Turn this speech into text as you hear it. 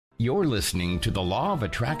You're listening to the Law of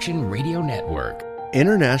Attraction Radio Network.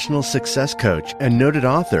 International success coach and noted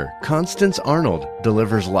author Constance Arnold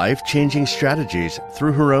delivers life-changing strategies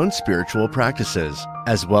through her own spiritual practices,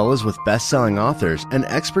 as well as with best-selling authors and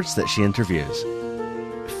experts that she interviews.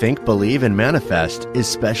 Think, Believe, and Manifest is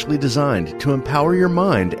specially designed to empower your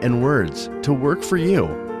mind and words to work for you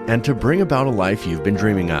and to bring about a life you've been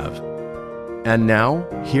dreaming of. And now,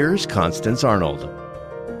 here's Constance Arnold.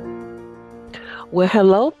 Well,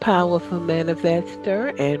 hello, powerful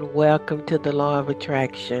manifester, and welcome to the Law of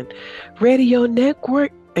Attraction Radio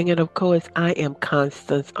Network. And of course, I am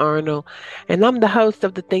Constance Arnold, and I'm the host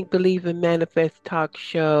of the Think, Believe, and Manifest talk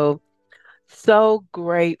show. So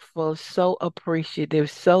grateful, so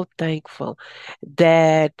appreciative, so thankful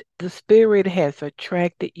that the Spirit has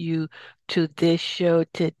attracted you to this show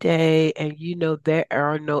today. And you know, there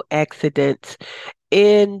are no accidents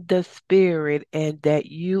in the Spirit, and that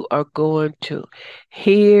you are going to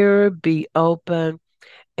hear, be open,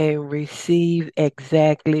 and receive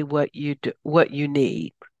exactly what you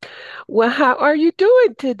need. Well, how are you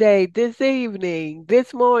doing today, this evening,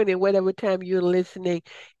 this morning, whatever time you're listening?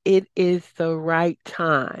 It is the right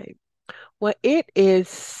time. Well, it is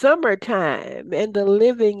summertime and the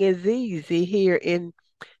living is easy here in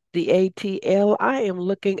the ATL. I am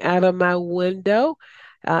looking out of my window.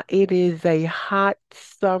 It is a hot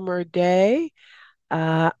summer day.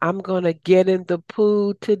 I'm going to get in the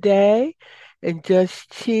pool today and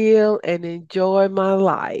just chill and enjoy my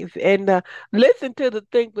life and listen to the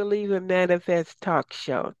Think, Believe, and Manifest talk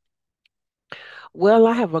show. Well,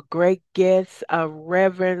 I have a great guest, a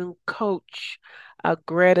Reverend Coach,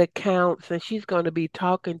 Greta Counts, and she's going to be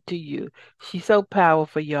talking to you. She's so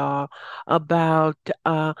powerful, y'all, about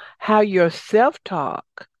how your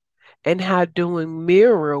self-talk and how doing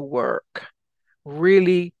mirror work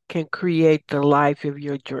really can create the life of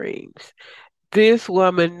your dreams. This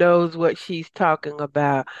woman knows what she's talking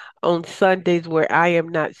about. On Sundays where I am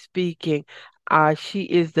not speaking, she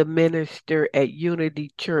is the minister at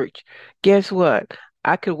Unity Church. Guess what?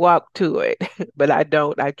 I could walk to it, but I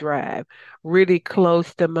don't. I drive really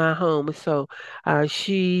close to my home. So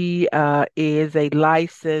she is a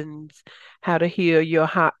licensed How to Heal Your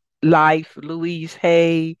Life, Louise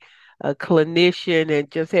Hay, a clinician, and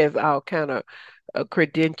just has all kind of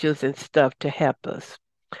credentials and stuff to help us.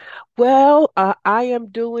 Well, I am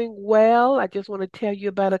doing well. I just want to tell you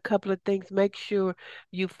about a couple of things. Make sure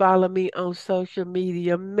you follow me on social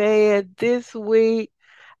media. Man, this week,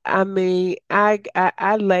 I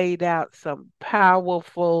laid out some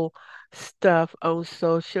powerful stuff on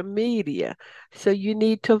social media. So you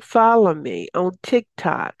need to follow me on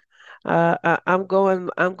TikTok. I'm going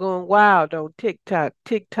wild on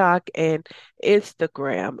TikTok and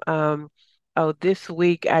Instagram. Oh, this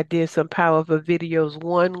week I did some powerful videos.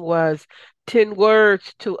 One was 10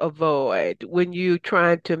 words to avoid when you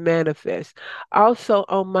trying to manifest. Also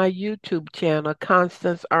on my YouTube channel,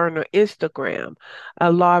 Constance Arnold, Instagram,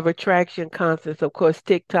 Law of Attraction Constance. Of course,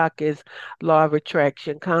 TikTok is Law of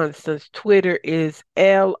Attraction Constance. Twitter is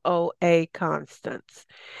LOA Constance.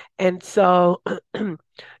 And so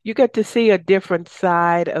you get to see a different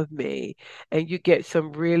side of me, and you get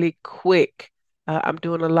some really quick. I'm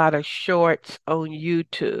doing a lot of shorts on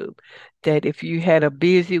YouTube that if you had a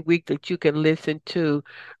busy week that you can listen to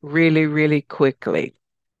really, really quickly.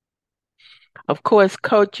 Of course,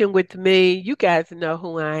 coaching with me, you guys know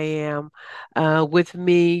who I am. With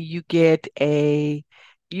me, you get two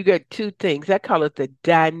things. I call it the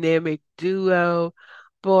dynamic duo.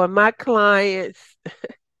 Boy, my clients,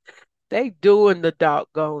 they doing the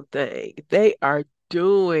doggone thing. They are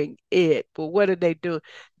doing it. But what are they doing?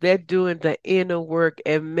 They're doing the inner work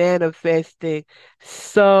and manifesting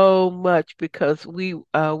so much because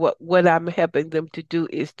what I'm helping them to do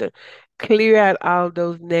is to clear out all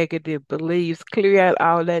those negative beliefs, clear out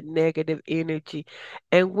all that negative energy.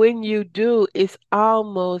 And when you do, it's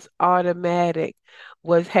almost automatic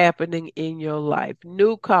what's happening in your life.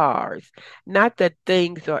 New cars, not that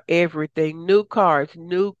things are everything, new cars,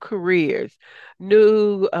 new careers,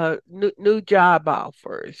 new job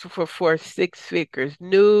offers for six figures,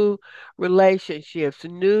 new relationships,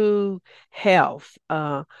 new health.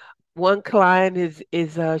 One client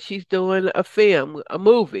is she's doing a film, a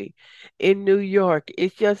movie in New York.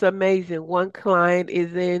 It's just amazing. One client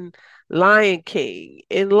is in Lion King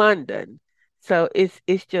in London. So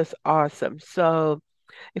it's just awesome. So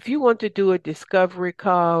if you want to do a discovery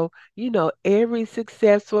call, every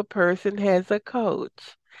successful person has a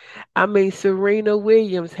coach. I mean, Serena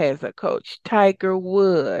Williams has a coach, Tiger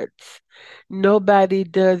Woods. Nobody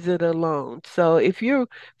does it alone. So if you're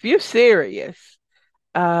serious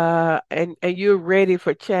and you're ready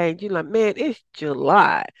for change. You're like, man, it's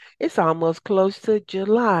July. It's almost close to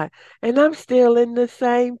July, and I'm still in the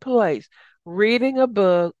same place, reading a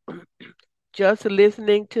book, just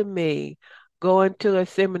listening to me, going to a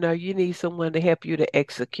seminar. You need someone to help you to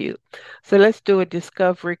execute. So let's do a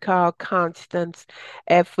discovery call, Constance,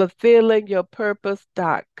 at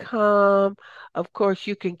fulfillingyourpurpose.com. Of course,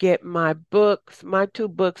 you can get my books. My two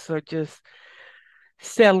books are just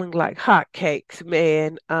selling like hotcakes,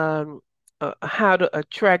 man. How to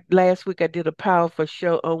attract. Last week I did a powerful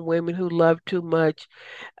show on women who love too much.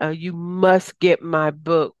 You must get my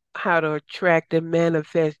book, How to Attract and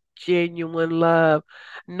Manifest Genuine Love.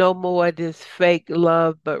 No more of this fake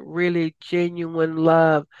love, but really genuine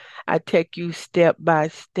love. I take you step by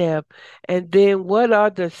step. And then, what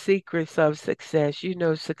are the secrets of success? You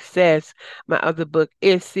know, success, my other book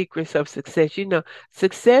is Secrets of Success. You know,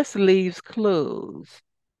 success leaves clues.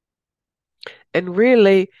 And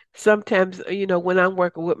really, sometimes, when I'm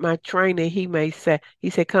working with my trainer, he said,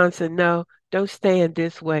 Constance, no, don't stand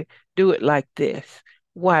this way. Do it like this.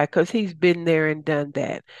 Why? Because he's been there and done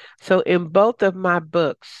that. So in both of my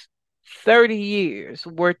books, 30 years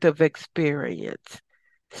worth of experience.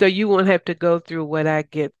 So you won't have to go through what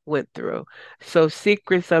went through. So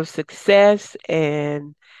secrets of success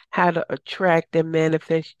and how to attract and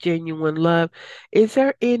manifest genuine love. Is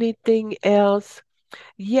there anything else?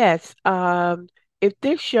 Yes. If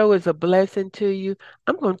this show is a blessing to you,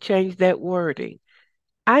 I'm going to change that wording.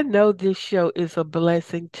 I know this show is a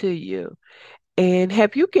blessing to you. And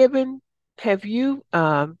have you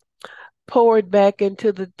poured back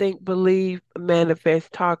into the Think, Believe,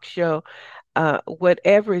 Manifest talk show?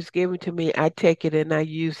 Whatever is given to me, I take it and I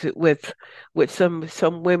use it with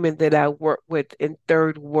some women that I work with in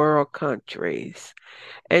third world countries.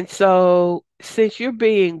 And so, since you're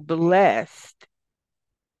being blessed,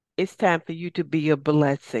 it's time for you to be a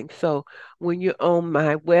blessing. So when you're on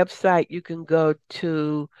my website, you can go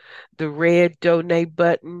to the red donate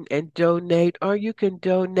button and donate, or you can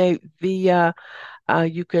donate via,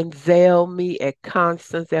 you can Zelle me at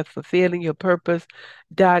Constance at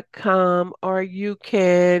fulfillingyourpurpose.com, or you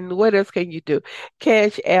can, what else can you do?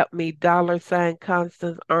 Cash app me, $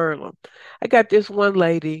 Constance Arnold. I got this one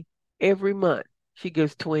lady every month. She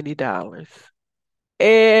gives $20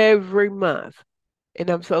 every month. And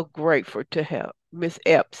I'm so grateful to help. Miss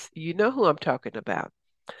Epps, you know who I'm talking about.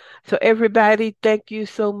 So everybody, thank you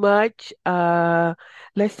so much.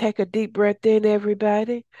 Let's take a deep breath in,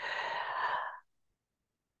 everybody.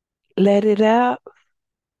 Let it out.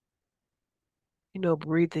 You know,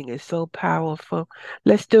 breathing is so powerful.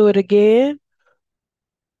 Let's do it again.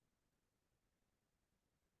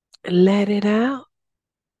 Let it out.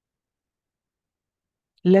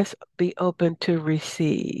 Let's be open to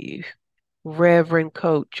receive. Reverend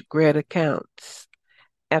Coach Greta Counts.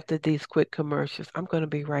 After these quick commercials, I'm going to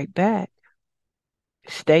be right back.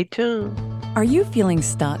 Stay tuned. Are you feeling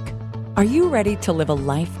stuck? Are you ready to live a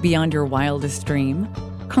life beyond your wildest dream?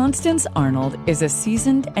 Constance Arnold is a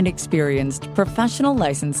seasoned and experienced professional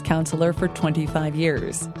licensed counselor for 25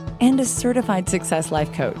 years and a certified success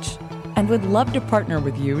life coach, and would love to partner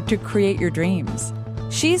with you to create your dreams.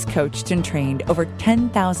 She's coached and trained over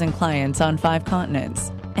 10,000 clients on 5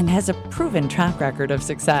 continents and has a proven track record of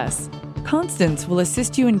success. Constance will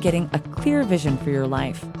assist you in getting a clear vision for your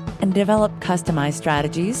life and develop customized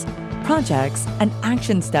strategies, projects, and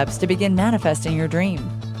action steps to begin manifesting your dream.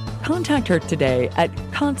 Contact her today at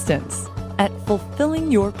Constance at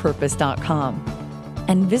fulfillingyourpurpose.com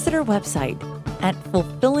and visit her website at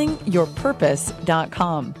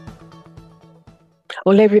fulfillingyourpurpose.com.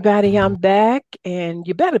 Well, everybody, I'm back, and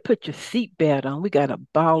you better put your seatbelt on. We got a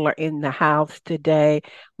baller in the house today.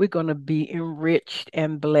 We're going to be enriched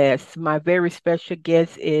and blessed. My very special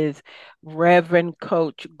guest is Reverend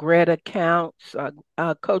Coach Greta Counts.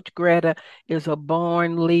 Coach Greta is a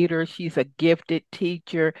born leader. She's a gifted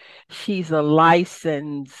teacher. She's a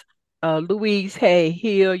licensed Louise Hay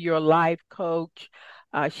Heal Your Life coach.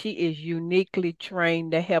 She is uniquely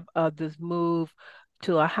trained to help others move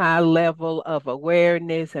to a high level of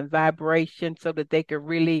awareness and vibration so that they can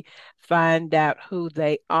really find out who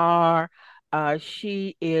they are.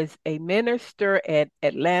 She is a minister at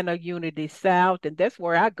Atlanta Unity South, and that's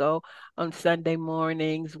where I go on Sunday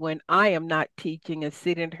mornings when I am not teaching and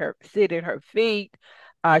sit at her feet.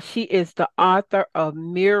 She is the author of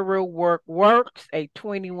Mirror Work Works, a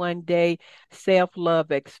 21-day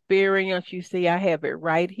self-love experience. You see, I have it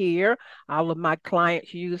right here. All of my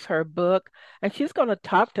clients use her book, and she's going to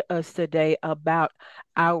talk to us today about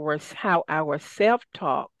how our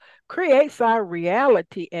self-talk creates our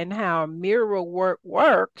reality and how mirror work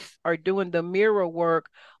works, or doing the mirror work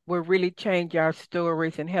will really change our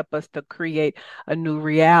stories and help us to create a new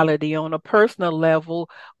reality. On a personal level,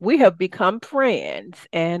 we have become friends,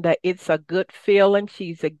 and it's a good feeling.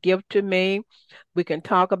 She's a gift to me. We can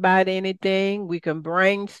talk about anything, we can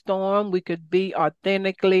brainstorm, we could be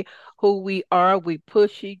authentically who we are. We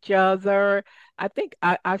push each other. I think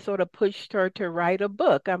I sort of pushed her to write a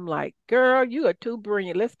book. I'm like, girl, you are too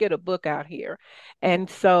brilliant. Let's get a book out here. And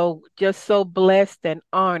so, just so blessed and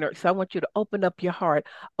honored. So, I want you to open up your heart,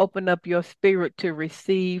 open up your spirit to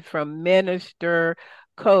receive from Minister,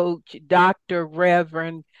 Coach, Dr.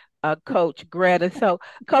 Reverend, Coach Greta. So,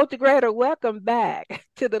 Coach Greta, welcome back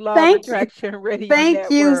to the Law of Thank you. Attraction Radio Thank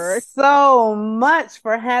you Network. so much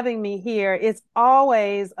for having me here. It's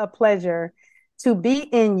always a pleasure to be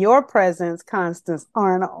in your presence, Constance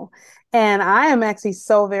Arnold. And I am actually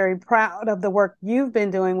so very proud of the work you've been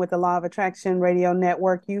doing with the Law of Attraction Radio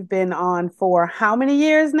Network. You've been on for how many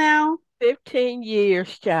years now? 15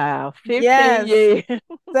 years, child. 15 Yes, years.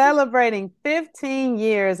 celebrating 15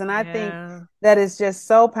 years. And I think Yeah. that is just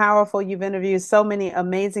so powerful. You've interviewed so many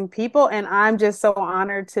amazing people, and I'm just so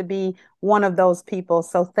honored to be one of those people.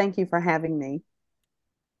 So thank you for having me.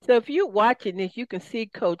 So if you're watching this, you can see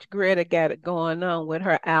Coach Greta got it going on with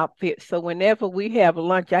her outfit. So whenever we have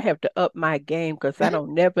lunch, I have to up my game because I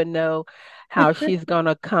don't never know how she's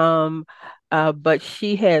gonna come. But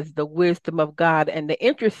she has the wisdom of God. And the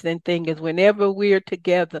interesting thing is whenever we're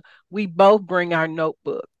together, we both bring our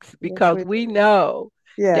notebooks Yes, because we we do. know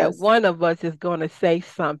that Yes. one of us is going to say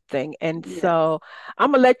something. And Yes. so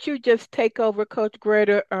I'm gonna let you just take over, Coach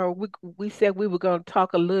Greta. We said we were going to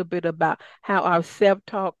talk a little bit about how our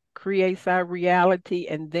self-talk creates our reality,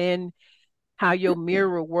 and then how your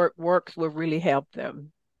mirror works will really help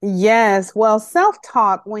them. Yes. Well,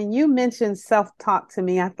 self-talk, when you mentioned self-talk to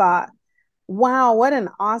me, I thought, wow, what an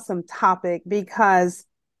awesome topic because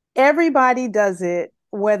everybody does it,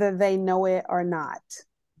 whether they know it or not.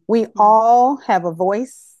 We Mhm. all have a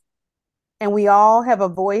voice, and we all have a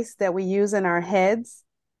voice that we use in our heads.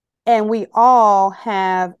 And we all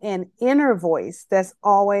have an inner voice that's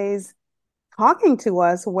always talking to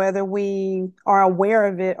us, whether we are aware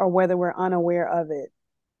of it or whether we're unaware of it.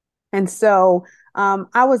 And so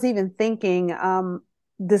I was even thinking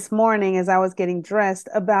this morning as I was getting dressed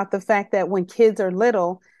about the fact that when kids are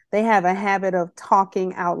little, they have a habit of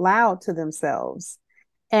talking out loud to themselves.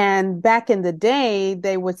 And back in the day,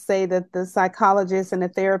 they would say that the psychologist and the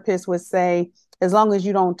therapist would say, as long as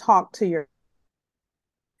you don't talk to your,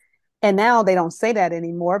 and now they don't say that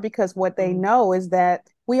anymore because what they Mhm. know is that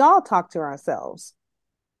we all talk to ourselves.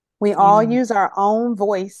 We all Yeah. use our own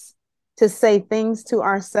voice to say things to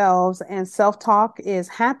ourselves, and self talk is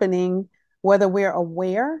happening whether we're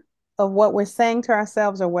aware of what we're saying to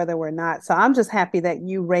ourselves or whether we're not. So I'm just happy that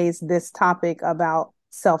you raised this topic about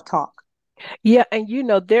self talk. Yeah, and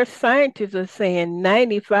their scientists are saying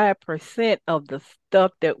 95% of the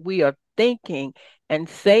stuff that we are thinking and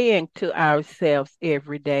saying to ourselves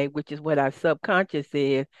every day, which is what our subconscious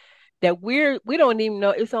is, that we don't even know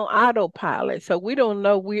it's on autopilot. So we don't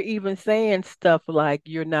know we're even saying stuff like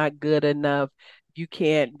you're not good enough, you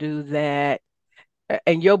can't do that.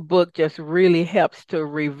 And your book just really helps to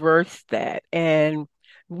reverse that. And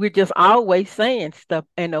we're just always saying stuff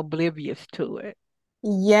and oblivious to it.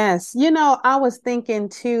 Yes. I was thinking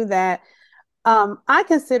too that I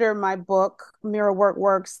consider my book, Mirror Work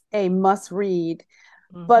Works, a must read.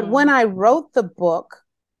 But when Hmm. I wrote the book,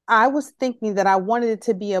 I was thinking that I wanted it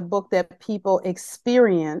to be a book that people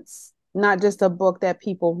experience, not just a book that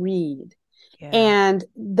people read. Yeah. And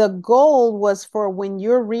the goal was for when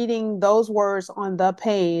you're reading those words on the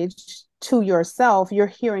page to yourself, you're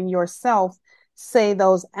hearing yourself say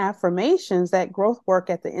those affirmations, that growth work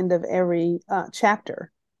at the end of every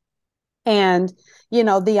chapter. And,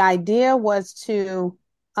 the idea was to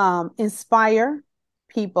inspire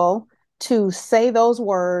people to say those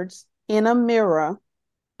words in a mirror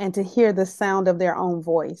and to hear the sound of their own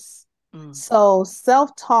voice. Mm. So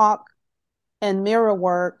self talk and mirror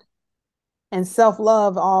work and self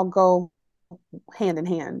love all go hand in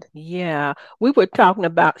hand. Yeah. We were talking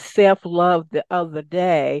about self-love the other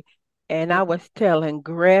day, and I Mhm. was telling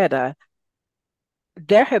Greta,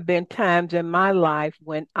 there have been times in my life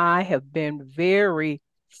when I have been very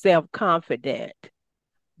self-confident,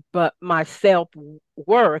 but my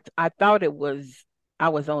self-worth, I thought I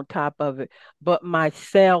was on top of it, but my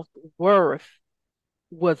self-worth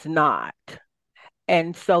was not.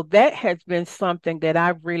 And so that has been something that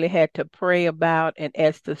I've really had to pray about and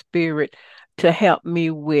ask the Spirit to help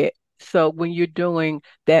me with. So when you're doing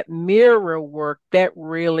that mirror work, that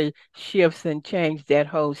really shifts and changes that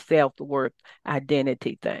whole self-worth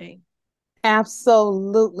identity thing.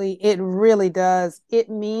 Absolutely. It really does. It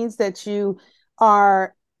means that you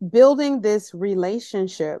are building this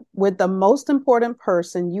relationship with the most important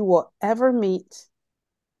person you will ever meet,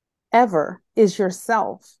 ever, is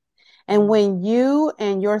yourself. And Mm. when you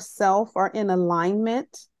and yourself are in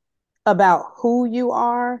alignment about who you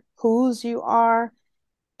are, whose you are,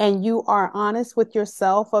 and you are honest with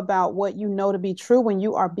yourself about what you know to be true, when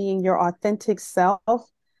you are being your authentic self,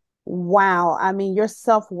 wow. I mean, your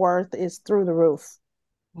self-worth is through the roof.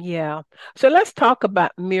 Yeah. So let's talk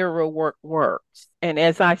about mirror work works. And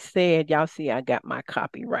as I said, y'all see I got my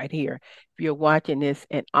copy right here. If you're watching this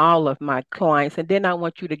and all of my clients, and then I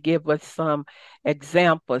want you to give us some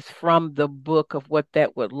examples from the book of what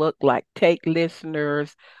that would look like. Take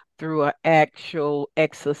listeners through an actual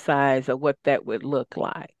exercise of what that would look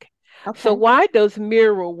like. So Okay. why does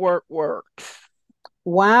mirror work works?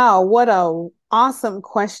 Wow, what a awesome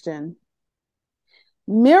question.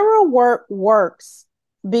 Mirror work works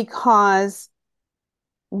because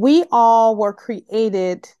we all were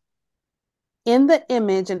created in the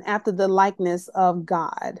image and after the likeness of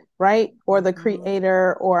God, right? Or the Mhm.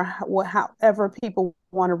 creator, or however people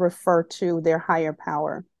want to refer to their higher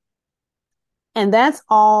power. And that's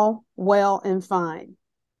all well and fine.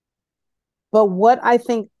 But what I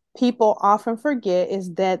think people often forget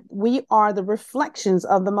is that we are the reflections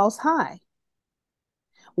of the Most High.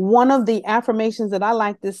 One of the affirmations that I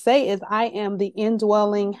like to say is, I am the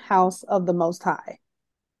indwelling house of the Most High.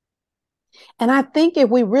 And I think if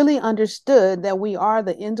we really understood that we are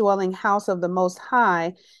the indwelling house of the Most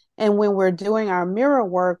High, and when we're doing our mirror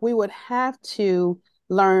work, we would have to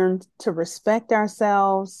learn to respect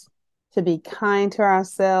ourselves, to be kind to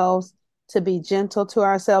ourselves, to be gentle to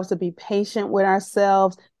ourselves, to be patient with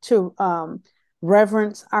ourselves, to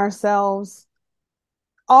reverence ourselves.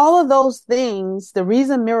 All of those things, the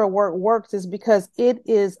reason mirror work works is because it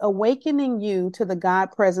is awakening you to the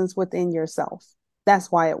God presence within yourself. That's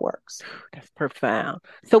why it works. That's profound.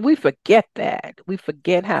 So we forget that. We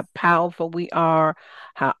forget how powerful we are,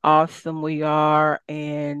 how awesome we are,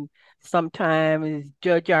 and sometimes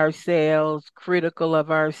judge ourselves, critical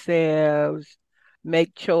of ourselves,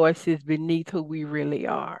 make choices beneath who we really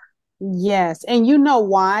are. Yes. And you know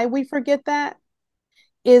why we forget that?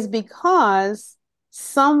 Is because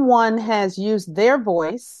someone has used their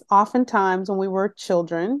voice, oftentimes when we were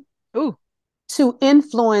children, Ooh, to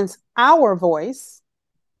influence our voice.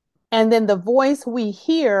 And then the voice we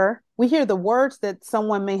hear the words that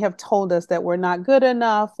someone may have told us that we're not good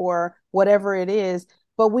enough or whatever it is,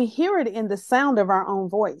 but we hear it in the sound of our own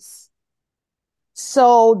voice.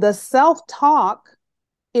 So the self talk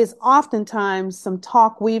is oftentimes some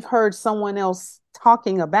talk we've heard someone else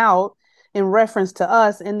talking about in reference to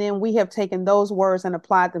us, and then we have taken those words and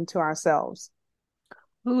applied them to ourselves.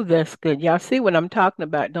 ooh, that's good. Y'all see what I'm talking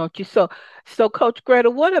about, don't you? So Coach Greta,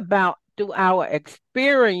 what about do our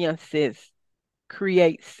experiences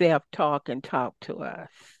create self-talk and talk to us?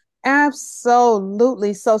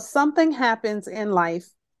 Absolutely. So something happens in life,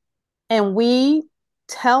 and we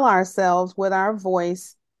tell ourselves with our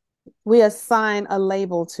voice, we assign a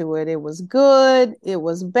label to it. It was good, it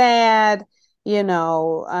was bad,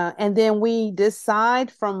 and then we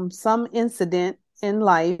decide from some incident in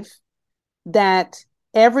life that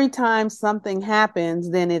every time something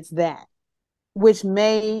happens, then it's that, which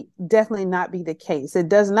may definitely not be the case. It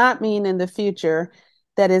does not mean in the future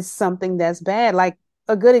that it's something that's bad. Like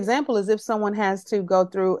a good example is if someone has to go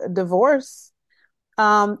through a divorce,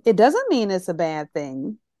 it doesn't mean it's a bad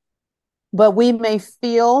thing, but we may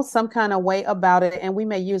feel some kind of way about it, and we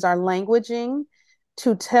may use our languaging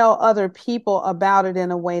to tell other people about it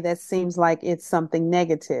in a way that seems like it's something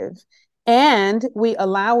negative. And we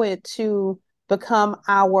allow it to become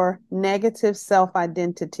our negative self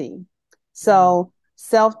identity. Mm. So,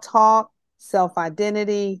 self talk, self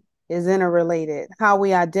identity is interrelated. How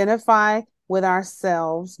we identify with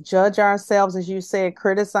ourselves, judge ourselves, as you said,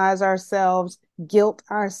 criticize ourselves, guilt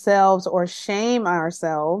ourselves, or shame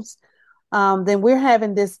ourselves, then we're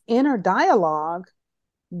having this inner dialogue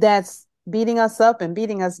that's beating us up and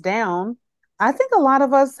beating us down. I think a lot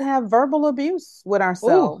of us have verbal abuse with Ooh,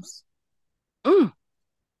 ourselves. mm.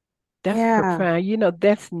 That's Yeah. profound.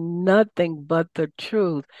 That's nothing but the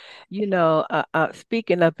truth.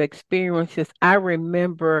 Speaking of experiences, I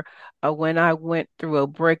remember when I went through a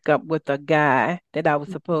breakup with a guy that I was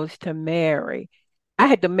supposed to marry. I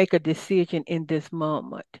had to make a decision in this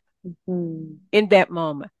moment. Mhm. In that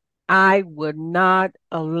moment, I would not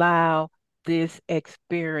allow this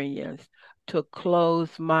experience to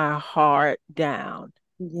close my heart down,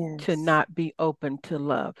 to Yes. not be open to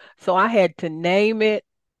love. So I had to name it,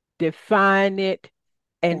 define it,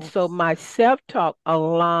 And so Yes. my self-talk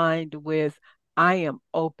aligned with I am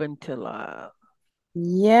open to love.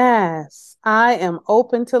 Yes. I am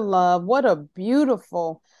open to love. What a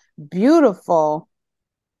beautiful, beautiful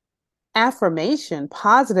affirmation,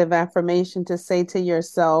 positive affirmation to say to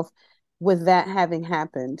yourself with that having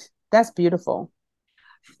happened. That's beautiful.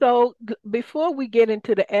 So before we get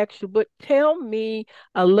into the extra, but tell me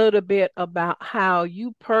a little bit about how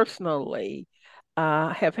you personally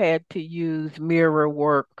have had to use mirror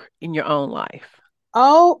work in your own life.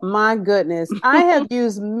 Oh my goodness. I have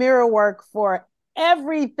used mirror work for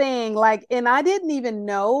everything. Like, and I didn't even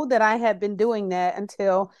know that I had been doing that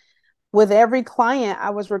until with every client,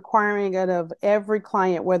 I was requiring it of every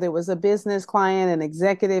client, whether it was a business client, an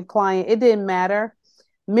executive client, it didn't matter.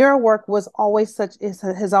 Mirror work was always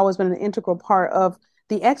has always been an integral part of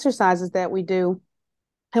the exercises that we do.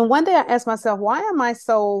 And one day I asked myself, why am I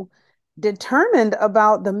so determined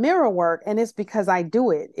about the mirror work? And it's because I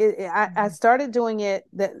do it. I Mhm. started doing it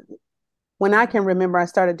that when I can remember, I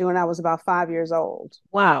started doing it, I was about 5 years old.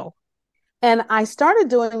 Wow. And I started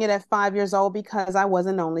doing it at 5 years old because I was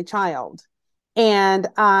an only child. And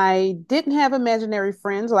I didn't have imaginary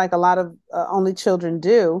friends like a lot of only children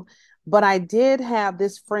do. But I did have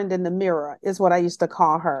this friend in the mirror, is what I used to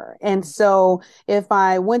call her. And so if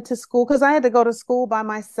I went to school, because I had to go to school by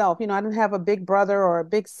myself, I didn't have a big brother or a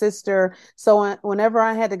big sister. So whenever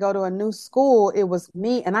I had to go to a new school, it was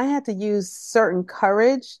me. And I had to use certain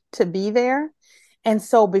courage to be there. And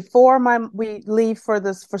so before we leave for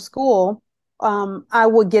school, I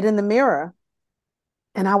would get in the mirror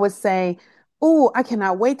and I would say, "Oh, I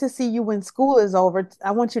cannot wait to see you when school is over.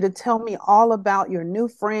 I want you to tell me all about your new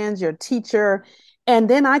friends, your teacher." And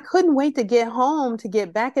then I couldn't wait to get home to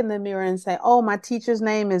get back in the mirror and say, "Oh, my teacher's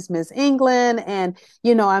name is Miss England. And,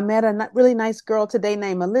 I met a really nice girl today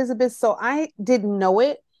named Elizabeth." So I didn't know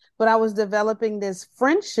it, but I was developing this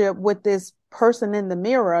friendship with this person in the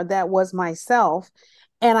mirror that was myself.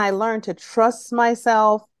 And I learned to trust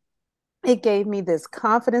myself. It gave me this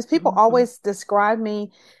confidence. People Mhm. always describe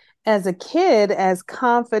me as a kid as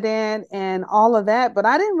confident and all of that, but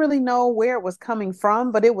I didn't really know where it was coming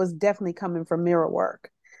from, but it was definitely coming from mirror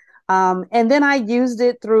work. And then I used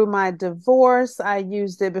it through my divorce. I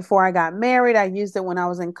used it before I got married. I used it when I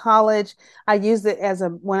was in college. I used it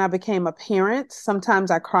when I became a parent.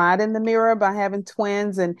 Sometimes I cried in the mirror by having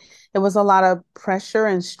twins, and it was a lot of pressure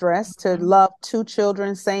and stress to Mhm. love two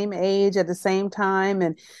children, same age at the same time.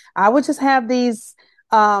 And I would just have these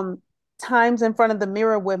um, times in front of the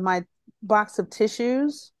mirror with my box of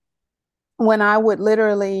tissues when I would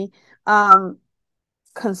literally um,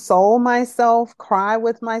 console myself, cry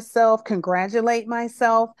with myself, congratulate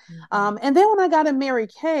myself. Mhm. And then when I got a Mary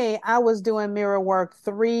Kay, I was doing mirror work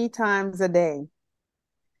 3 times a day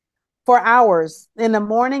for hours. In the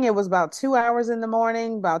morning, it was about 2 hours in the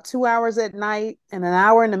morning, about 2 hours at night, and an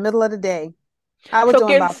hour in the middle of the day. I was So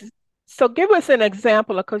doing about give us an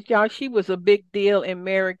example because y'all, she was a big deal in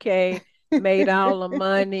Mary Kay, made all the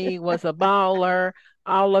money, was a baller,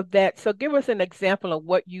 all of that. So give us an example of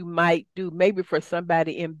what you might do, maybe for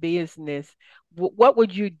somebody in business. What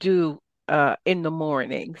would you do in the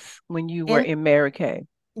mornings when you were in in Mary Kay?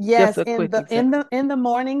 Just yes, a in quick the example. in the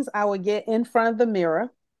mornings, I would get in front of the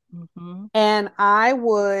mirror Hmm. and I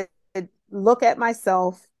would look at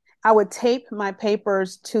myself. I would tape my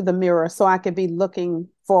papers to the mirror so I could be looking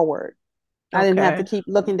forward. I didn't have to Okay. keep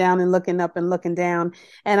looking down and looking up and looking down.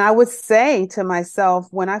 And I would say to myself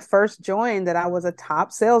when I first joined that I was a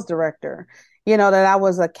top sales director, that I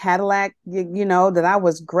was a Cadillac, that I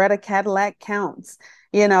was Greta Cadillac counts.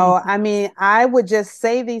 I mean, I would just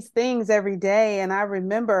say these things every day. And I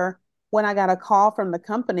remember when I got a call from the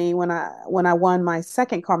company when I won my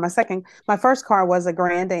second car. My first car was a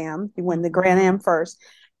Grand Am. You win the Grand Hmm. Am first.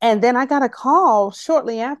 And then I got a call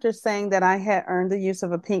shortly after saying that I had earned the use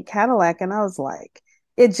of a pink Cadillac. And I was like,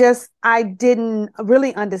 I didn't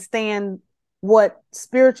really understand what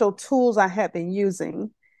spiritual tools I had been using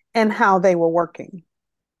and how they were working.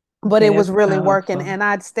 But it Okay, was that's really working. powerful. And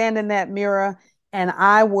I'd stand in that mirror and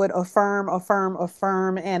I would affirm, affirm,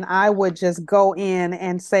 affirm, and I would just go in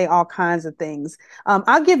and say all kinds of things.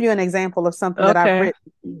 I'll give you an example of something that I've Okay.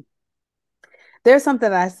 written. There's something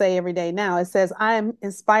that I say every day now. It says, I am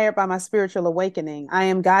inspired by my spiritual awakening. I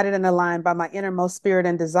am guided and aligned by my innermost spirit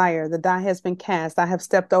and desire. The die has been cast. I have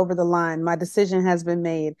stepped over the line. My decision has been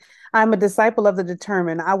made. I'm a disciple of the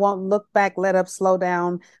determined. I won't look back, let up, slow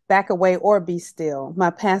down, back away, or be still. My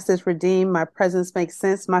past is redeemed. My presence makes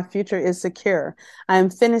sense. My future is secure. I am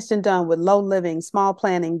finished and done with low living, small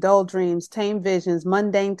planning, dull dreams, tame visions,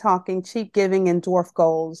 mundane talking, cheap giving, and dwarf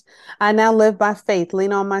goals. I now live by faith,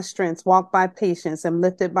 lean on my strengths, walk by patience, am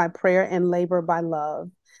lifted by prayer, and labor by love.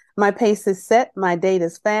 My pace is set, my date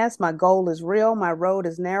is fast, my goal is real, my road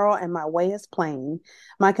is narrow, and my way is plain.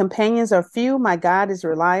 My companions are few, my God is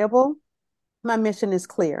reliable, my mission is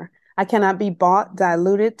clear. I cannot be bought,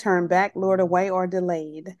 diluted, turned back, lured away, or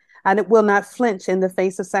delayed. I will not flinch in the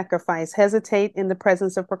face of sacrifice, hesitate in the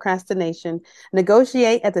presence of procrastination,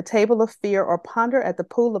 negotiate at the table of fear, or ponder at the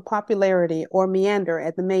pool of popularity, or meander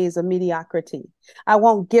at the maze of mediocrity. I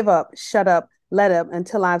won't give up, shut up, let up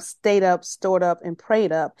until I've stayed up, stored up, and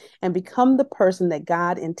prayed up and become the person that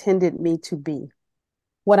God intended me to be.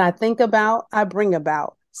 What I think about, I bring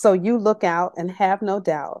about. So you look out and have no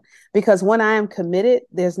doubt, because when I am committed,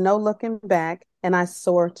 there's no looking back and I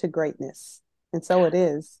soar to greatness. And so it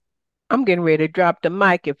is. I'm getting ready to drop the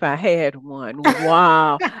mic if I had one.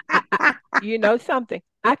 Wow. I, you know something?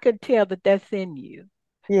 I could tell that that's in you.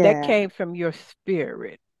 That Yeah. came from your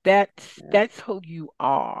spirit. That's who you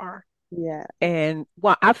are. Yeah. And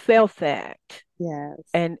well, I felt that. Yes.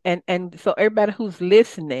 And so everybody who's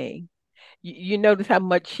listening, you notice how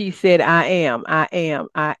much she said, I am, I am,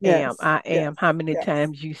 I am, Yes. I Yes. am. How many Yes.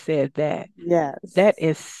 times you said that? That Yes.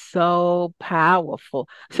 is so powerful.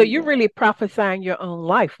 So you're Yeah. really prophesying your own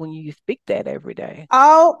life when you speak that every day.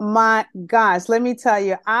 Oh my gosh, let me tell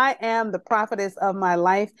you, I am the prophetess of my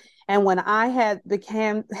life. And when I had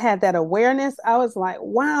that awareness, I was like,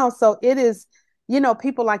 wow. So it is,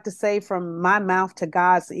 people like to say from my mouth to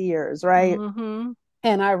God's ears, right? Mm-hmm.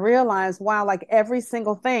 And I realized, wow, like every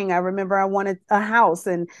single thing. I remember I wanted a house,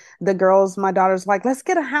 and the girls, my daughter's like, let's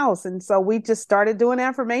get a house. And so we just started doing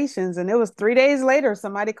affirmations. And it was 3 days later,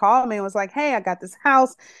 somebody called me and was like, hey, I got this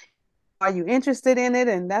house. Are you interested in it?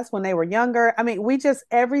 And that's when they were younger. I mean, we just,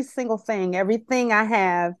 every single thing, everything I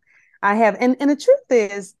have. And the truth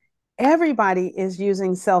is, everybody is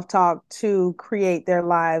using self-talk to create their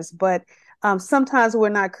lives, but sometimes we're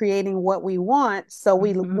not creating what we want. So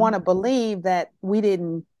we Mm-hmm. want to believe that we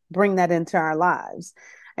didn't bring that into our lives.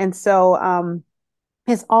 And so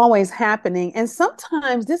it's always happening. And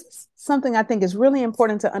sometimes this is something I think is really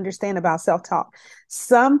important to understand about self-talk.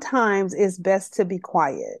 Sometimes it's best to be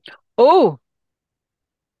quiet. Oh,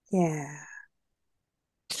 Yeah.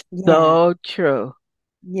 Yeah. so true.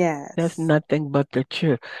 That's Yes. nothing but the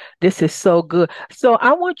truth. This is so good. So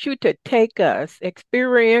I want you to take us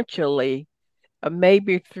experientially,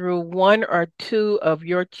 maybe through one or two of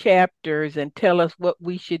your chapters and tell us what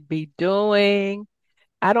we should be doing.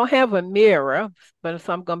 I don't have a mirror, but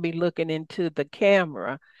so I'm going to be looking into the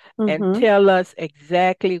camera and Mm-hmm. tell us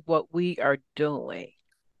exactly what we are doing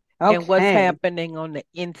and what's Okay. happening on the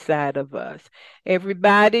inside of us.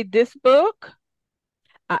 Everybody, this book,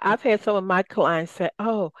 I've had some of my clients say,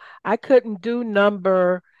 "Oh, I couldn't do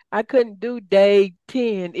number, I couldn't do day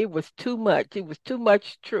 10. It was too much. It was too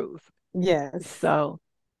much truth." Yes. So,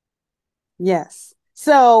 Yes.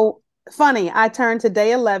 So funny, I turned to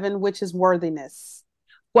day 11, which is worthiness.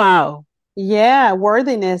 wow. Yeah,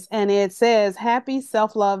 worthiness. And it says, Happy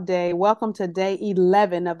Self Love Day. Welcome to day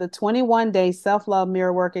 11 of the 21-day self love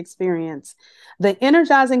mirror work experience. The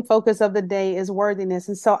energizing focus of the day is worthiness.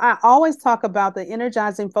 And so I always talk about the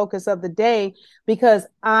energizing focus of the day because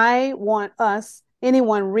I want us,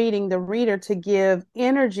 anyone reading, the reader, to give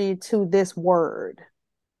energy to this word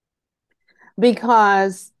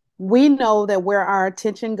because we know that where our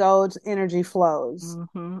attention goes, energy flows.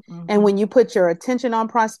 Mm-hmm, And mm-hmm, when you put your attention on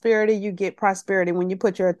prosperity, you get prosperity. When you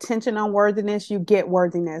put your attention on worthiness, you get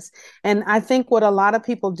worthiness. And I think what a lot of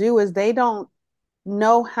people do is they don't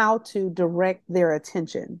know how to direct their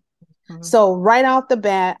attention. mm-hmm. So, right off the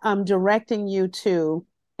bat, I'm directing you to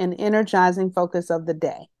an energizing focus of the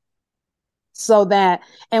day. So that,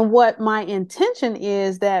 and what my intention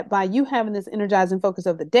is that by you having this energizing focus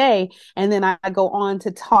of the day, and then I go on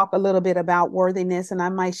to talk a little bit about worthiness and I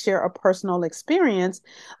might share a personal experience.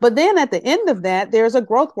 But then at the end of that, there's a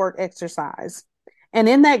growth work exercise. And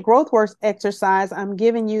in that growth work exercise, I'm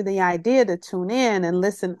giving you the idea to tune in and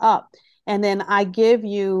listen up. And then I give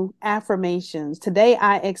you affirmations. Today,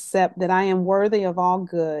 I accept that I am worthy of all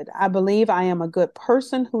good. I believe I am a good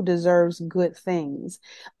person who deserves good things.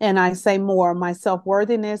 And I say more, my self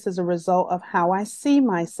worthiness is a result of how I see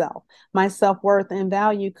myself. My self worth and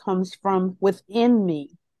value comes from within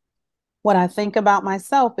me. What I think about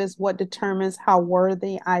myself is what determines how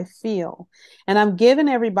worthy I feel. And I'm giving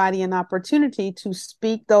everybody an opportunity to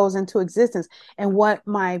speak those into existence. And what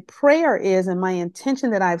my prayer is and my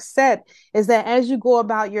intention that I've set is that as you go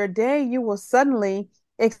about your day, you will suddenly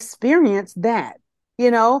experience that.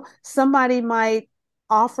 Somebody might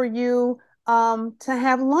offer you to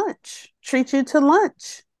have lunch, treat you to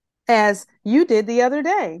lunch, as you did the other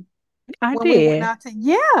day I when we went did. out to,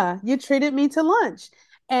 yeah, you treated me to lunch.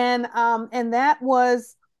 And that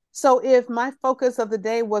was, so if my focus of the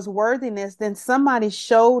day was worthiness, then somebody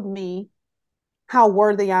showed me how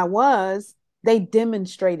worthy I was. They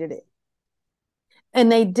demonstrated it. And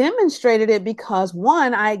they demonstrated it because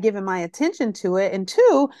one, I had given my attention to it. And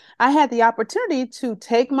two, I had the opportunity to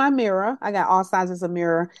take my mirror. I got all sizes of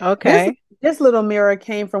mirror. This Okay. this little mirror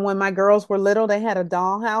came from when my girls were little. They had a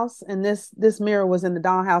dollhouse, and this mirror was in the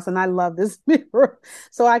dollhouse, and I love this mirror.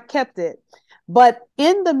 So I kept it. But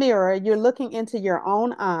in the mirror, you're looking into your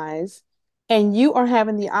own eyes, and you are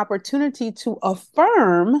having the opportunity to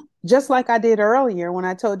affirm, just like I did earlier when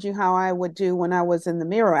I told you how I would do when I was in the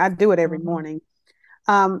mirror. I do it every Mhm. morning,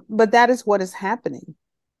 but that is what is happening.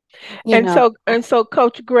 You And know, so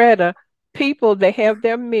Coach Greta, people they have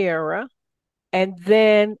their mirror, and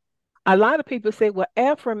then a lot of people say, well,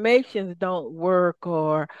 affirmations don't work,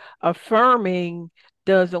 or affirming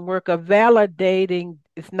doesn't work, or validating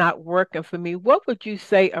is not working for me. What would you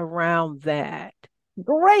say around that?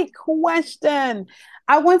 great question.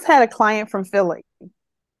 I once had a client from Philly,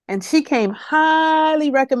 and she came highly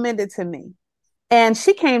recommended to me. And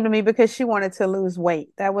she came to me because she wanted to lose weight.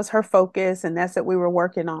 That was her focus, and that's what we were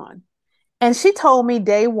working on. And she told me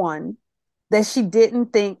day one that she didn't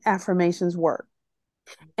think affirmations work.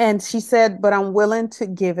 And she said, but I'm willing to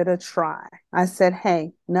give it a try. I said,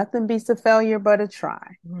 hey, nothing beats a failure but a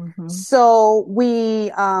try. Hmm. So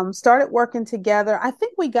we started working together. I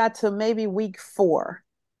think we got to maybe week 4.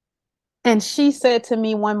 And she said to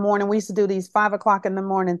me one morning, we used to do these 5 o'clock in the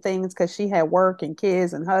morning things because she had work and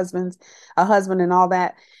kids and a husband and all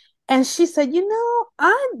that. And she said,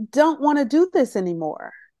 I don't want to do this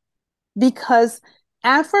anymore because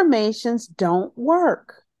affirmations don't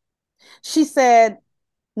work. She said,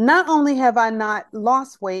 not only have I not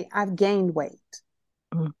lost weight, I've gained weight.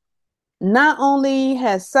 Not only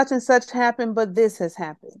has such and such happened, but this has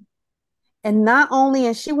happened.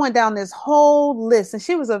 And she went down this whole list. And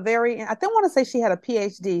she was I don't want to say she had a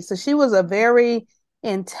PhD. So she was a very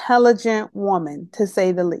intelligent woman, to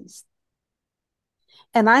say the least.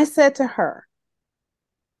 And I said to her,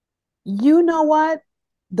 you know what?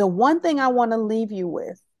 The one thing I want to leave you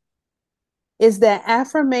with is that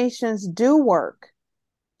affirmations do work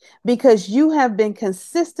because you have been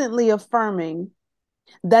consistently affirming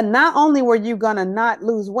that not only were you going to not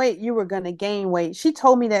lose weight, you were going to gain weight. She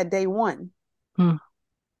told me that day one. Hmm.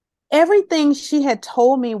 Everything she had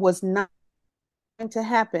told me was not going to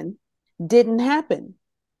happen didn't happen.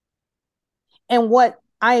 And what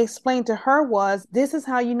I explained to her was, this is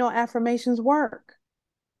how you know affirmations work.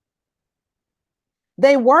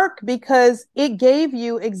 They work because it gave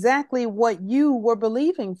you exactly what you were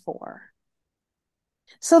believing for.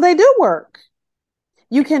 So they do work.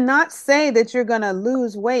 You cannot say that you're going to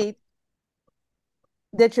lose weight,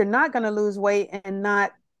 that you're not going to lose weight and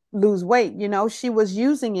not lose weight. She was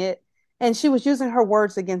using it, and she was using her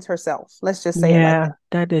words against herself. Let's just say it like Yeah, that.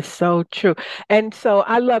 that is so true. And so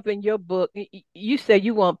I love in your book, you said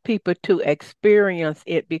you want people to experience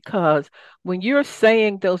it because when you're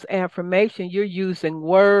saying those affirmations, you're using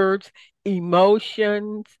words,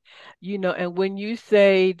 emotions, and when you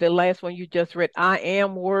say the last one you just read, I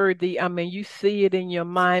am worthy, I mean, you see it in your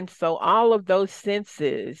mind. So all of those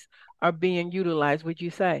senses are being utilized, would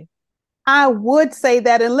you say? I would say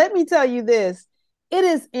that. And let me tell you this, it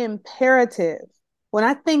is imperative. When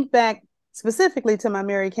I think back specifically to my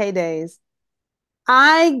Mary Kay days,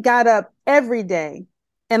 I got up every day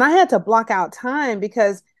and I had to block out time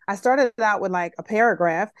because I started out with like a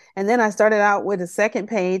paragraph, and then I started out with a second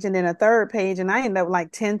page and then a third page, and I ended up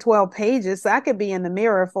like 10, 12 pages. So I could be in the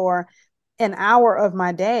mirror for an hour of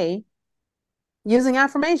my day using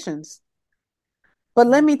affirmations. But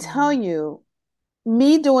let me tell Mhm. you,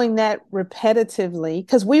 me doing that repetitively,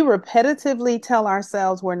 because we repetitively tell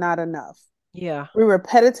ourselves we're not enough. Yeah. We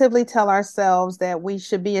repetitively tell ourselves that we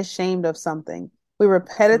should be ashamed of something. We Mhm.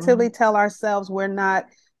 repetitively tell ourselves we're not,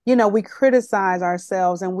 we criticize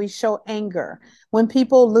ourselves and we show anger. When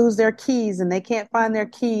people lose their keys and they can't find their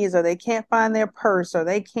keys, or they can't find their purse, or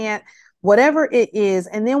they can't, whatever it is.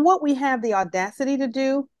 And then what we have the audacity to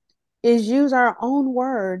do is use our own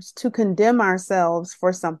words to condemn ourselves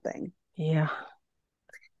for something. Yeah.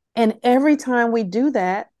 And every time we do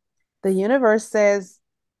that, the universe says,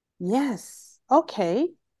 Yes. Okay.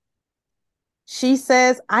 She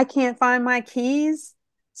says, I can't find my keys.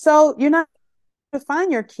 So you're not to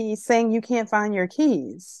find your keys saying you can't find your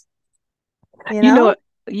keys, you You know, know?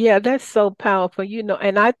 yeah, that's so powerful.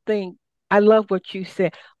 And I think I love what you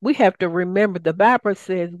said. We have to remember the Bible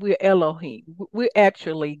says we're Elohim. We're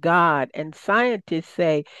actually God. And scientists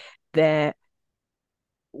say that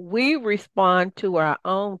we respond to our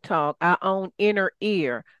own talk, our own inner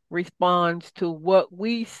ear responds to what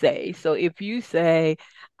we say. So if you say,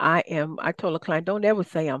 I told a client, don't ever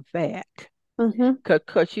say I'm fat. Mm-hmm.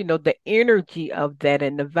 Because the energy of that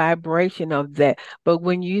and the vibration of that. But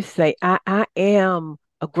when you say I am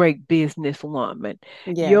a great businesswoman,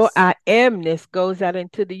 your Yes. I amness goes out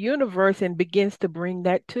into the universe and begins to bring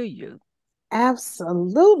that to you.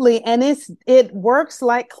 Absolutely. And it works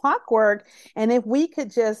like clockwork. And if we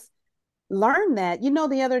could just learn that,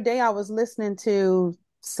 the other day I was listening to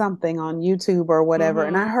something on YouTube or whatever,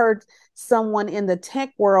 and I Mm-hmm. heard someone in the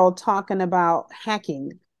tech world talking about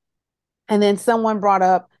hacking. And then someone brought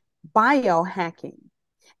up biohacking.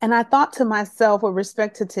 And I thought to myself, with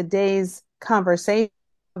respect to today's conversation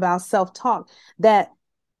about self talk, that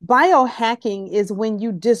biohacking is when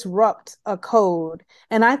you disrupt a code.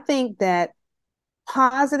 And I think that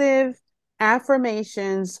positive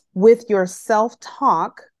affirmations with your self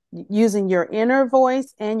talk, using your inner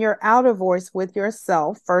voice and your outer voice with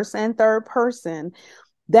yourself, first and third person,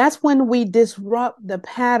 that's when we disrupt the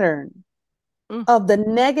pattern Mm, of the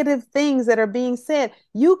negative things that are being said.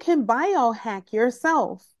 You can biohack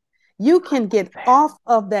yourself. You can get off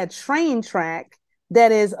of that train track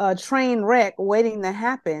that is a train wreck waiting to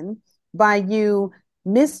happen by you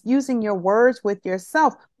misusing your words with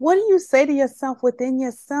yourself. What do you say to yourself within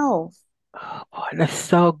yourself? oh, boy, that's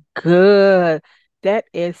so good. That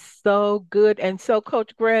is so good. And so,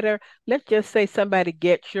 Coach Greta, let's just say somebody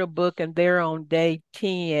gets your book and they're on day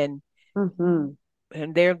 10 Mm-hmm.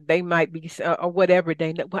 and they might be or whatever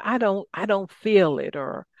they know. Well, I don't feel it,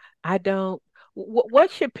 or I don't.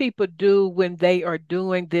 What should people do when they are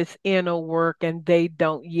doing this inner work and they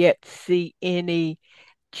don't yet see any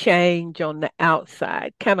change on the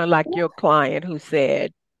outside? Kind of like your client who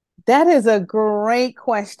said, That is a great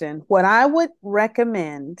question. What I would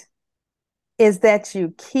recommend is that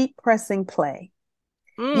you keep pressing play.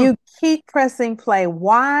 mm, You keep pressing play.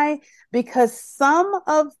 Why? Because some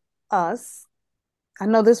of us, I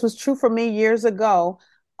know this was true for me years ago,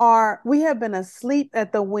 we have been asleep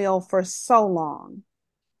at the wheel for so long.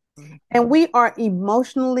 And mhm, we are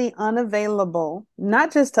emotionally unavailable,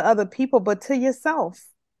 not just to other people, but to yourself.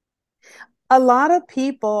 A lot of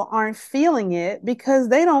people aren't feeling it because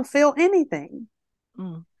they don't feel anything.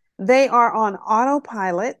 mm, They are on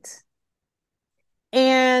autopilot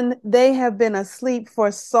and they have been asleep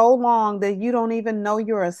for so long that you don't even know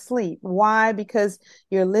you're asleep. Why? Because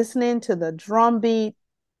you're listening to the drumbeat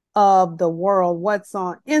of the world, what's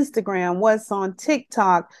on Instagram, what's on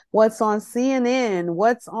TikTok, what's on CNN,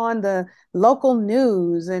 what's on the local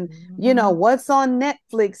news, and mhm, what's on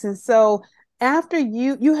Netflix. And so after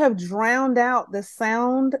you have drowned out the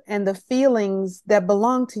sound and the feelings that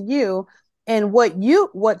belong to you, and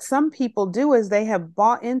what some people do is they have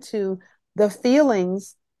bought into the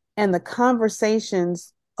feelings and the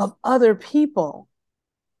conversations of other people.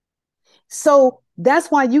 So that's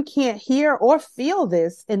why you can't hear or feel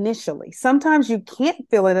this initially. Sometimes you can't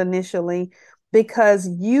feel it initially because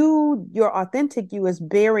your authentic you is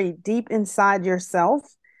buried deep inside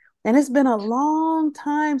yourself. And it's been a long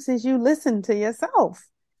time since you listened to yourself.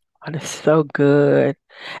 oh, that's so good.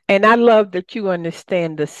 And I love that you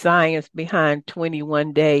understand the science behind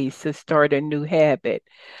 21 days to start a new habit.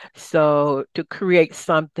 So to create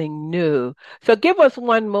something new. So give us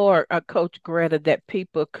one more, Coach Greta, that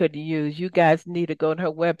people could use. You guys need to go to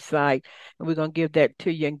her website and we're going to give that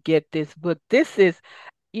to you and get this book. This is,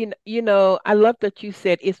 I love that you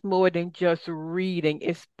said it's more than just reading.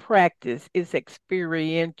 It's practice. It's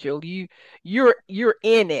experiential. You're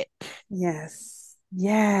in it. Yes.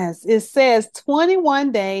 Yes. It says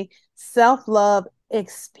 21-day self-love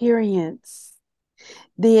experience.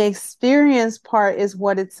 The experience part is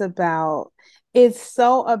what it's about. It's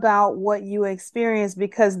so about what you experience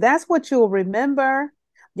because that's what you'll remember.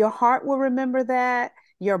 Your heart will remember that.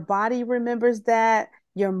 Your body remembers that.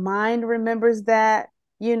 Your mind remembers that.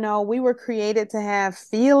 We were created to have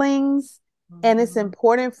feelings, and it's Mhm.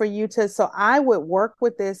 important for you to. So I would work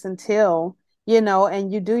with this until,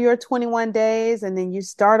 and you do your 21 days and then you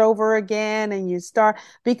start over again and you start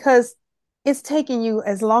because it's taking you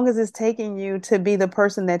as long as it's taking you to be the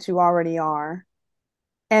person that you already are.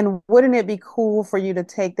 And wouldn't it be cool for you to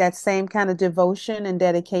take that same kind of devotion and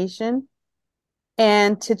dedication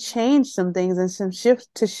and to change some things and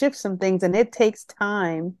shift some things. And it takes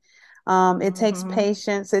time. It takes Mm-hmm.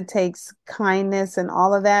 patience, it takes kindness and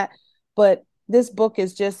all of that. But this book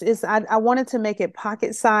is just, I wanted to make it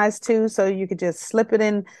pocket size too, so you could just slip it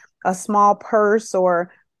in a small purse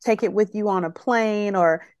or take it with you on a plane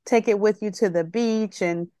or take it with you to the beach.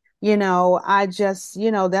 And, I just,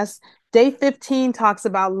 that's day 15 talks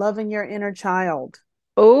about loving your inner child.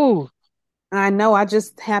 Oh, I know I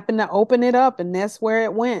just happened to open it up and that's where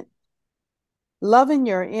it went. Loving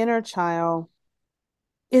your inner child.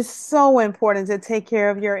 It's so important to take care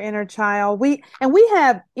of your inner child. We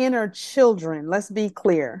have inner children, let's be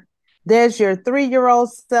clear. There's your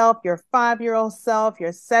 3-year-old self, your 5-year-old self,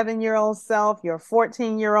 your 7-year-old self, your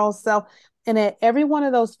 14-year-old self. And at every one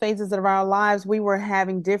of those phases of our lives, we were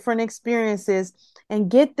having different experiences. And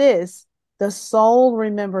get this, the soul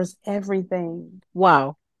remembers everything.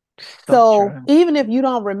 wow. So So true. even if you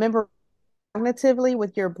don't remember cognitively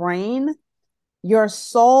with your brain, your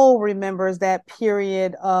soul remembers that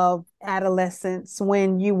period of adolescence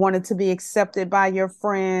when you wanted to be accepted by your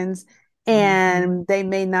friends Mm-hmm. and they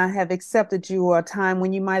may not have accepted you, or a time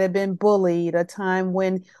when you might have been bullied, a time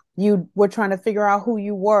when you were trying to figure out who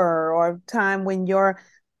you were, or a time when your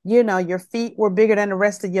feet were bigger than the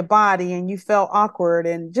rest of your body and you felt awkward,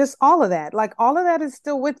 and just all of that. Like all of that is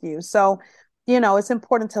still with you. So, it's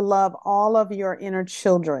important to love all of your inner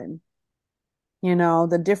children,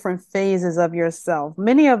 the different phases of yourself.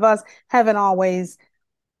 Many of us haven't always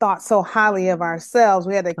thought so highly of ourselves.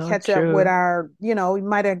 We had to So catch up with true. we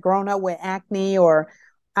might have grown up with acne, or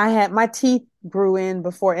I had my teeth grew in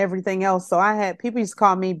before everything else. So I had people used to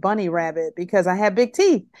call me bunny rabbit because I had big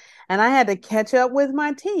teeth and I had to catch up with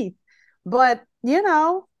my teeth. But,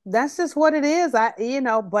 that's just what it is.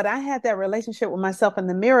 But I had that relationship with myself in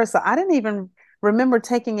the mirror. So I didn't even remember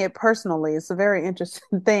taking it personally. It's a very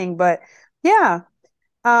interesting thing. But yeah.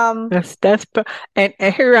 Um, And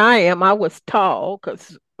here I am. I was tall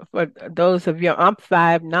because for those of you, I'm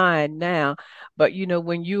 5'9" now. But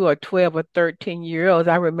when you are 12 or 13 years old,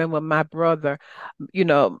 I remember my brother.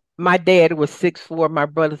 My dad was 6'4", my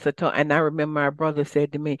brother's a tall, and I remember my brother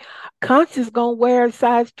said to me, "Constance gonna wear a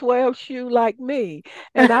size 12 shoe like me,"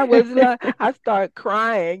 and I was like, I started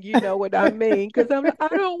crying. You know what I mean? Because I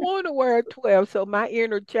don't want to wear a 12. So my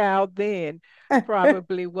inner child then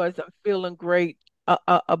probably wasn't feeling great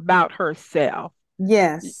about herself.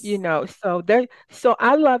 yes. So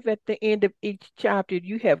I love at the end of each chapter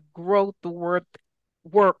you have growth work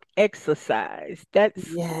exercise. That's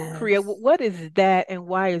create. Yes. What is that, and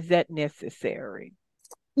why is that necessary?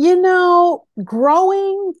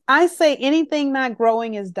 Growing, I say anything not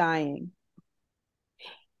growing is dying.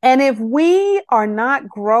 And if we are not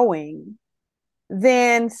growing,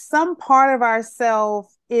 then some part of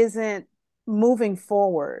ourselves isn't moving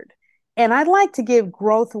forward. And I'd like to give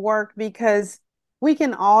growth work because we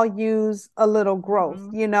can all use a little growth.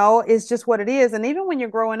 Hmm. It's just what it is. And even when you're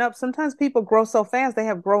growing up, sometimes people grow so fast they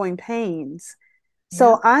have growing pains. Yeah.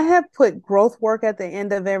 So I have put growth work at the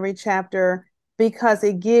end of every chapter because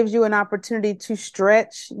it gives you an opportunity to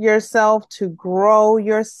stretch yourself, to grow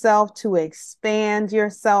yourself, to expand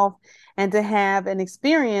yourself, and to have an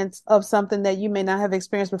experience of something that you may not have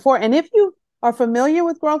experienced before. And if you are familiar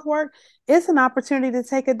with growth work, it's an opportunity to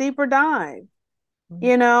take a deeper dive,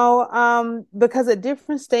 because at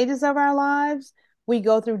different stages of our lives, we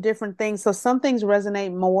go through different things. So some things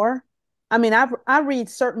resonate more. I mean, I read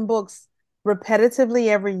certain books repetitively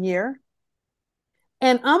every year.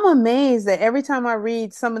 And I'm amazed that every time I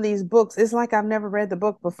read some of these books, it's like I've never read the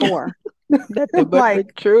book before. Nothing I'm but the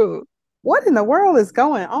like, truth. what in the world is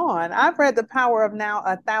going on? I've read The Power of Now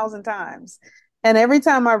 1,000 times. And every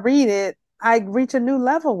time I read it, I reach a new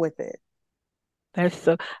level with it. That's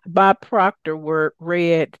so. Bob Proctor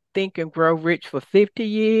read Think and Grow Rich for 50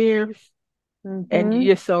 years. And Hmm.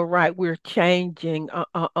 you're so right. We're changing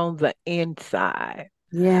on the inside.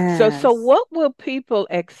 So Yes. what will people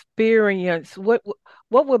experience? What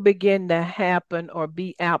will begin to happen or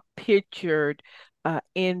be outpictured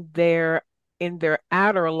in their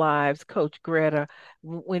outer lives, Coach Greta,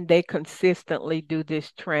 when they consistently do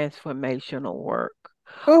this transformational work?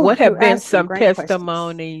 Oh, What you have been asked some some great questions.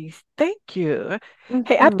 testimonies? Thank you.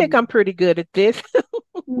 Hey, I think Hmm. I'm pretty good at this.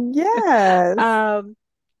 Yes. Um,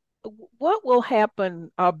 what will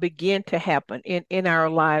happen or begin to happen in our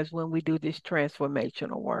lives when we do this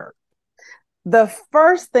transformational work? The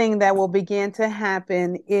first thing that will begin to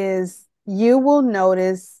happen is you will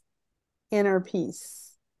notice inner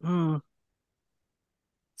peace. Mm,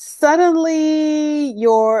 Suddenly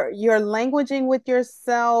you're languaging with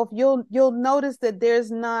yourself. You'll notice that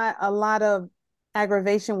there's not a lot of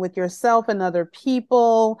aggravation with yourself and other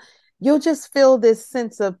people. you'll just feel this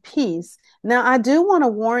sense of peace. Now, I do want to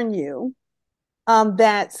warn you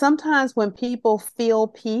that sometimes when people feel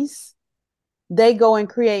peace, they go and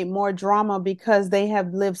create more drama because they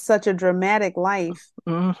have lived such a dramatic life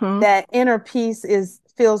Mm-hmm. that inner peace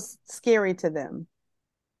feels scary to them.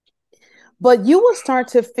 But you will start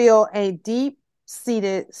to feel a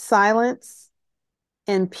deep-seated silence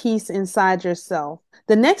and peace inside yourself.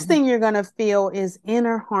 The next thing you're going to feel is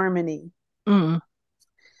inner harmony. Mm-hmm.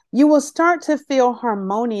 You will start to feel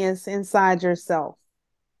harmonious inside yourself.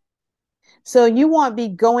 So you won't be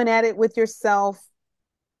going at it with yourself.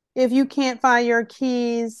 If you can't find your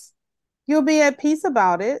keys, you'll be at peace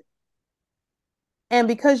about it. And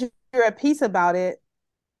because you're at peace about it,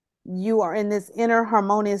 you are in this inner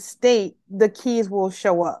harmonious state, the keys will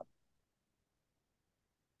show up.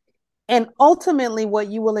 And ultimately, what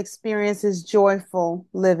you will experience is joyful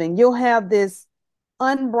living. You'll have this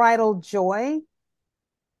unbridled joy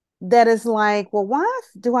that is like, well, why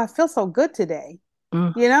do I feel so good today?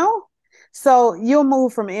 Mm. You know? So you'll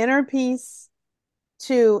move from inner peace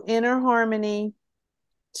to inner harmony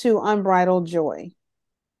to unbridled joy.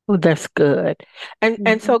 Well, that's good.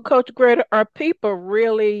 And so, Mm-hmm. Coach Greta, are people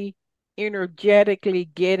really energetically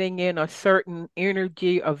getting in a certain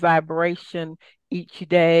energy or vibration each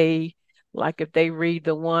day? Like if they read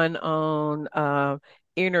the one on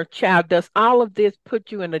inner child, does all of this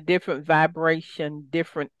put you in a different vibration,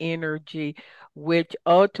 different energy, which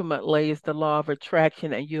ultimately is the law of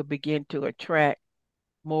attraction, and you'll begin to attract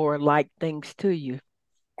more like things to you?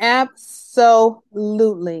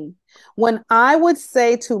 Absolutely. When I would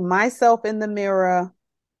say to myself in the mirror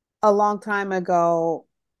a long time ago,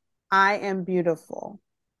 I am beautiful.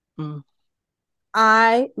 Mm.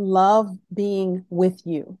 I love being with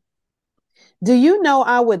you. Do you know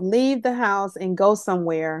I would leave the house and go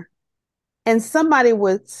somewhere and somebody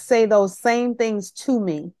would say those same things to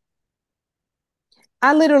me?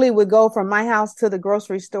 I literally would go from my house to the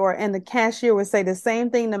grocery store and the cashier would say the same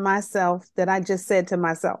thing to myself that I just said to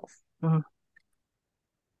myself. Mm.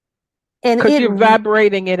 And Because it you're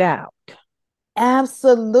vibrating it out.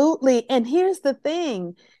 absolutely. And here's the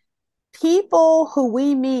thing, people who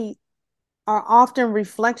we meet are often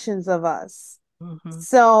reflections of us. Hmm.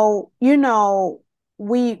 So,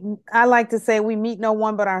 I like to say we meet no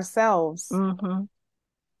one but ourselves. Hmm.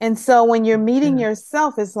 And so when you're meeting Good.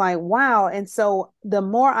 yourself, it's like, wow. And so the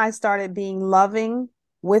more I started being loving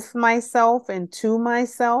with myself and to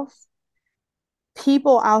myself,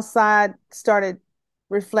 people outside started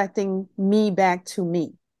reflecting me back to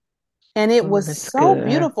me. And it Oh, was that's so good.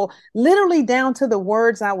 beautiful, literally down to the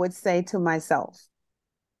words I would say to myself.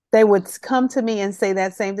 They would come to me and say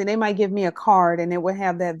that same thing. They might give me a card and it would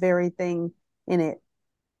have that very thing in it.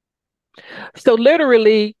 So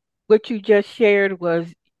literally, what you just shared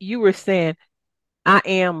was you were saying, I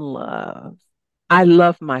am love. I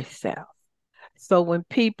love myself. So when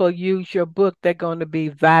people use your book, they're going to be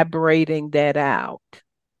vibrating that out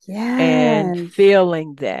and Yes.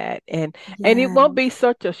 feeling that. And it won't be Yes.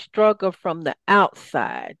 such a struggle from the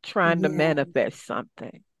outside trying to Yes. manifest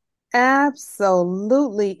something.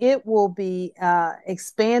 Absolutely. It will be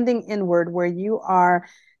expanding inward where you are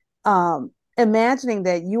imagining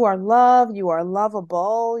that you are loved, you are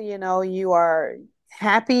lovable, you are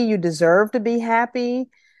happy, you deserve to be happy.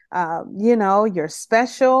 You're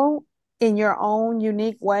special in your own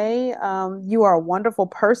unique way. You are a wonderful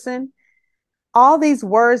person. All these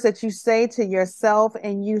words that you say to yourself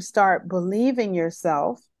and you start believing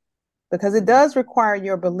yourself because it does require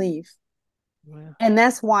your belief. Well, And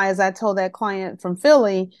that's why, as I told that client from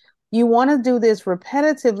Philly, you want to do this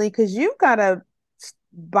repetitively because you got to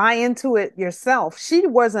buy into it yourself. She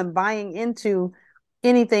wasn't buying into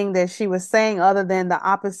anything that she was saying other than the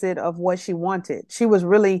opposite of what she wanted.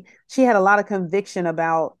 She had a lot of conviction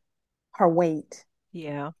about her weight.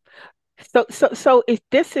 yeah. So if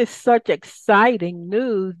this is such exciting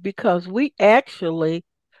news because we actually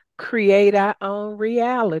create our own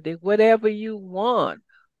reality, whatever you want,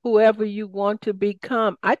 whoever you want to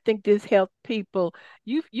become. I think this helps people.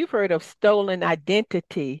 You've heard of stolen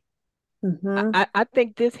identity. Mm-hmm. I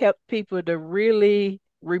think this helps people to really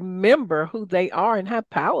remember who they are and how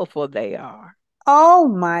powerful they are. Oh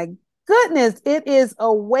my goodness. It is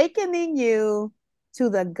awakening you to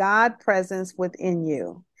the God presence within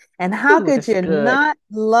you. And how Ooh, could that's you good. not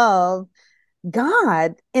love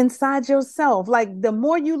God inside yourself? Like the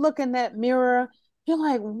more you look in that mirror, you're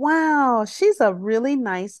like, wow, she's a really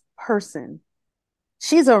nice person.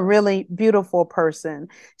 She's a really beautiful person.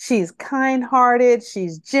 She's kind-hearted,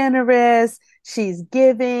 she's generous, she's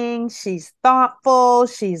giving, she's thoughtful,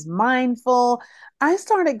 she's mindful. I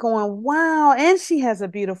started going, wow, and she has a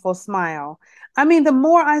beautiful smile. I mean, the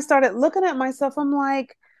more I started looking at myself, I'm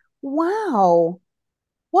like, wow,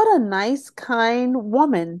 what a nice, kind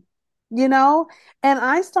woman, you know? And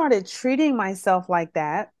I started treating myself like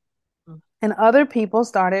that. And other people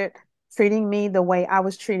started treating me the way I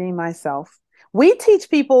was treating myself. We teach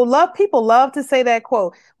people love to say that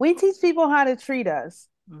quote. We teach people how to treat us.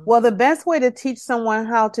 Well, the Mm-hmm. best way to teach someone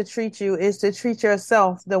how to treat you is to treat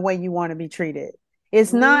yourself the way you want to be treated.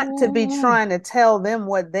 It's not to be Ooh, trying to tell them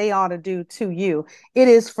what they ought to do to you. It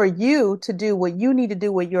is for you to do what you need to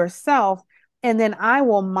do with yourself, and then I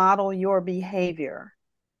will model your behavior.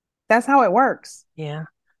 That's how it works. yeah.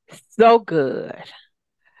 So good.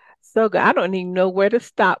 So good. I don't even know where to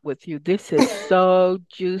stop with you. This is so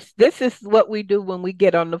juicy. This is what we do when we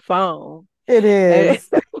get on the phone. It And, is.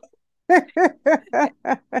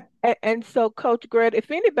 and so, Coach Greta,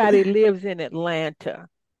 if anybody lives in Atlanta,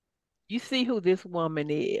 you see who this woman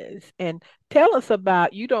is. And tell us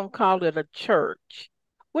about, you don't call it a church.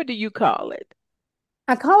 What do you call it?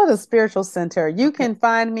 I call it a spiritual center. You Okay. can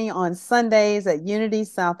find me on Sundays at Unity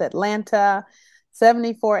South Atlanta,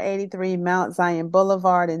 7483 Mount Zion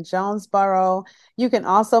Boulevard in Jonesboro. You can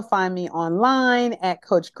also find me online at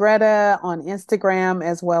Coach Greta on Instagram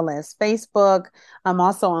as well as Facebook. I'm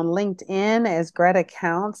also on LinkedIn as Greta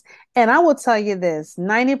Counts. And I will tell you this,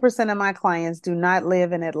 90% of my clients do not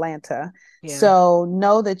live in Atlanta. Yeah. So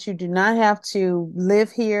know that you do not have to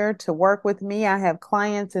live here to work with me. I have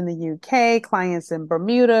clients in the UK, clients in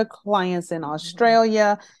Bermuda, clients in Mhm.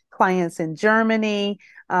 Australia, clients in Germany.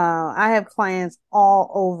 I have clients all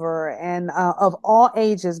over and of all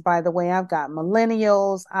ages, by the way. I've got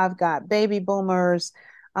millennials, I've got baby boomers,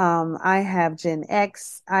 I have Gen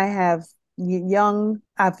X, I have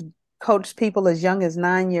I've coached people as young as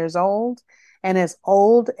 9 years old and as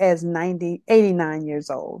old as 89 years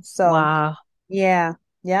old. So, Wow. yeah,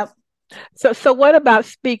 yep. So what about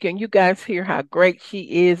speaking? You guys hear how great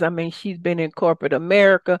she is. I mean, she's been in corporate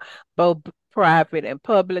America, both private and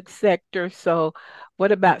public sector. So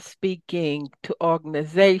what about speaking to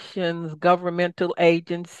organizations, governmental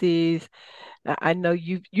agencies? I know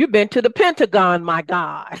you've been to the Pentagon, my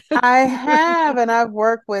God. I have, and I've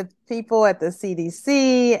worked with people at the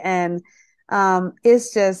CDC, and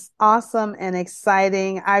it's just awesome and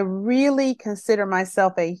exciting. I really consider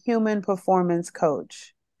myself a human performance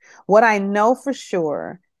coach. What I know for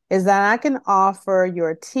sure is that I can offer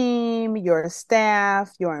your team, your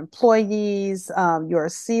staff, your employees, your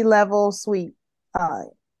C-level suite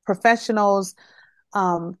professionals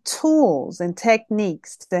tools and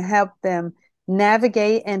techniques to help them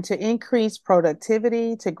navigate and to increase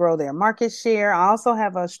productivity, to grow their market share. I also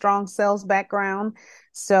have a strong sales background.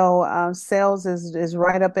 So sales is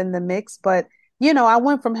right up in the mix. But, I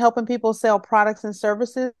went from helping people sell products and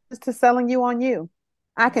services to selling you on you.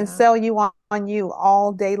 I can Yeah. sell you on you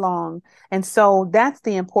all day long. And so that's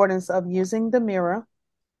the importance of using the mirror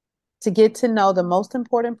to get to know the most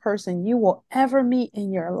important person you will ever meet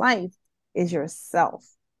in your life is yourself.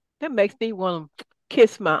 That makes me want to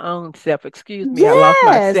kiss my own self. Excuse me, I lost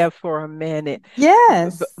Yes, myself for a minute.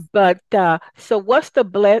 yes. So what's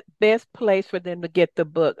the best place for them to get the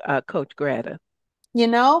book, Coach Greta? You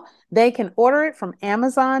know, they can order it from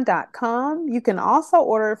Amazon.com. You can also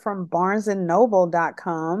order it from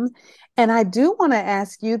BarnesandNoble.com. And I do want to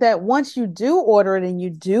ask you that once you do order it and you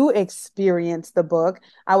do experience the book,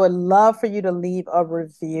 I would love for you to leave a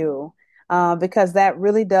review because that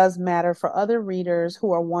really does matter for other readers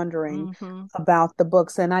who are wondering Hmm. about the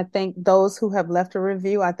books. And I think those who have left a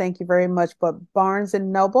review, I thank you very much. But Barnes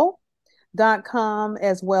and Noble.com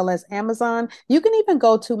as well as Amazon. You can even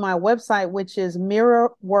go to my website, which is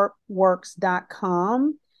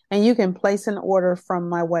mirrorworkworks.com, and you can place an order from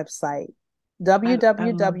my website, I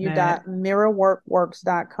love that.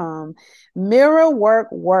 www.mirrorworkworks.com. Mirror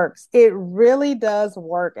Work works. It really does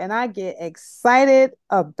work, and I get excited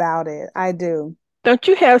about it. I do. Don't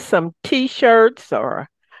you have some T-shirts or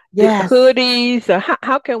Yes. hoodies? Or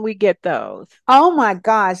how can we get those? Oh my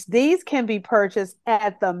gosh, these can be purchased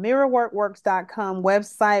at the mirrorworkworks.com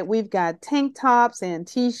website. We've got tank tops and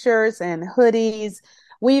t-shirts and hoodies.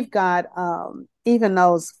 We've got even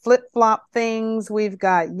those flip-flop things. We've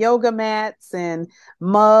got yoga mats and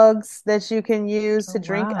mugs that you can use Oh, to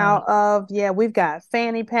drink wow. out of. Yeah, we've got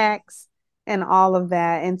fanny packs and all of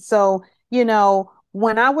that. And so,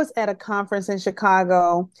 when I was at a conference in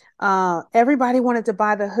Chicago, everybody wanted to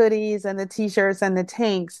buy the hoodies and the t-shirts and the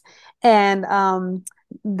tanks. And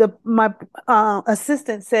the my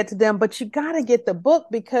assistant said to them, but you got to get the book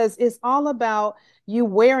because it's all about you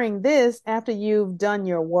wearing this after you've done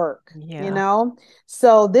your work, you Yeah. know?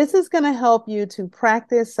 So this is going to help you to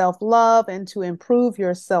practice self-love and to improve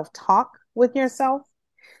your self-talk with yourself.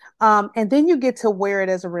 And then you get to wear it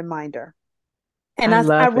as a reminder. And I I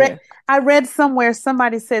love read it. I read somewhere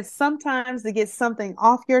somebody said sometimes to get something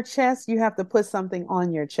off your chest, you have to put something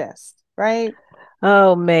on your chest, right?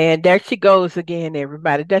 Oh man, there she goes again,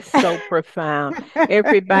 everybody. That's so profound.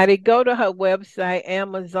 Everybody go to her website,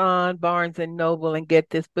 Amazon, Barnes and Noble, and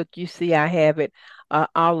get this book. You see, I have it.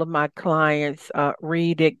 All of my clients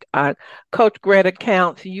read it. Coach Greta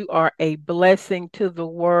Counts, you are a blessing to the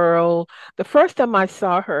world. The first time I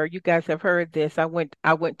saw her, you guys have heard this. I went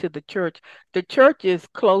to the church. The church is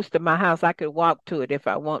close to my house. I could walk to it if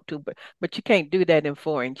I want to, but you can't do that in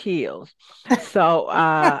 4-inch heels. So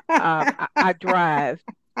I drive.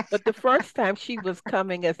 But the first time she was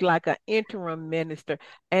coming as like an interim minister,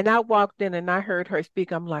 and I walked in and I heard her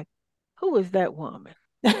speak. I'm like, who is that woman?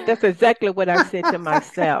 That's exactly what I said to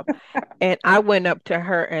myself. And I went up to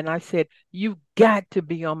her and I said, you got to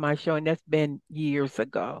be on my show. And that's been years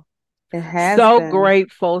ago. It has So been.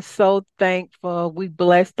 grateful, so thankful. We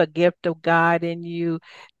bless the gift of God in you.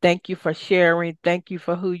 Thank you for sharing. Thank you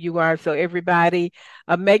for who you are. So, everybody,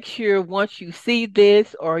 make sure once you see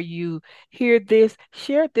this or you hear this,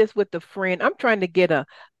 share this with a friend. I'm trying to get a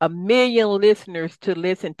million listeners to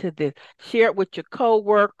listen to this. Share it with your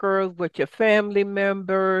coworkers, with your family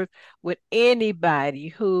members, with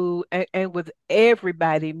anybody and with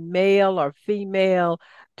everybody, male or female,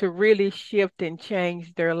 to really shift and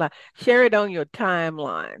change their life. Share it on your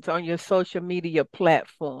timelines, on your social media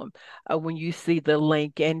platform when you see the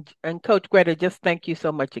link. And Coach Greta, just thank you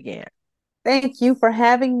so much again. Thank you for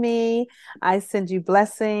having me. I send you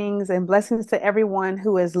blessings and blessings to everyone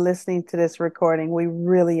who is listening to this recording. We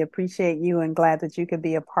really appreciate you and glad that you could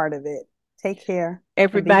be a part of it. Take care and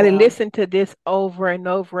be Everybody, well. listen to this over and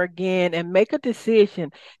over again and make a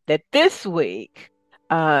decision that this week,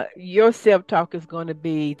 your self talk is going to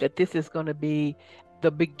be that this is going to be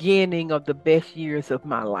the beginning of the best years of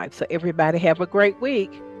my life. So, everybody, have a great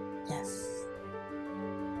week. Yes.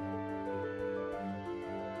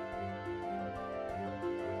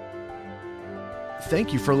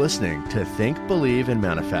 Thank you for listening to Think, Believe, and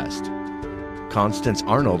Manifest. Constance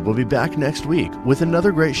Arnold will be back next week with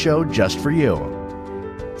another great show just for you.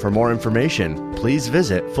 For more information, please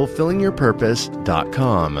visit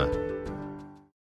fulfillingyourpurpose.com.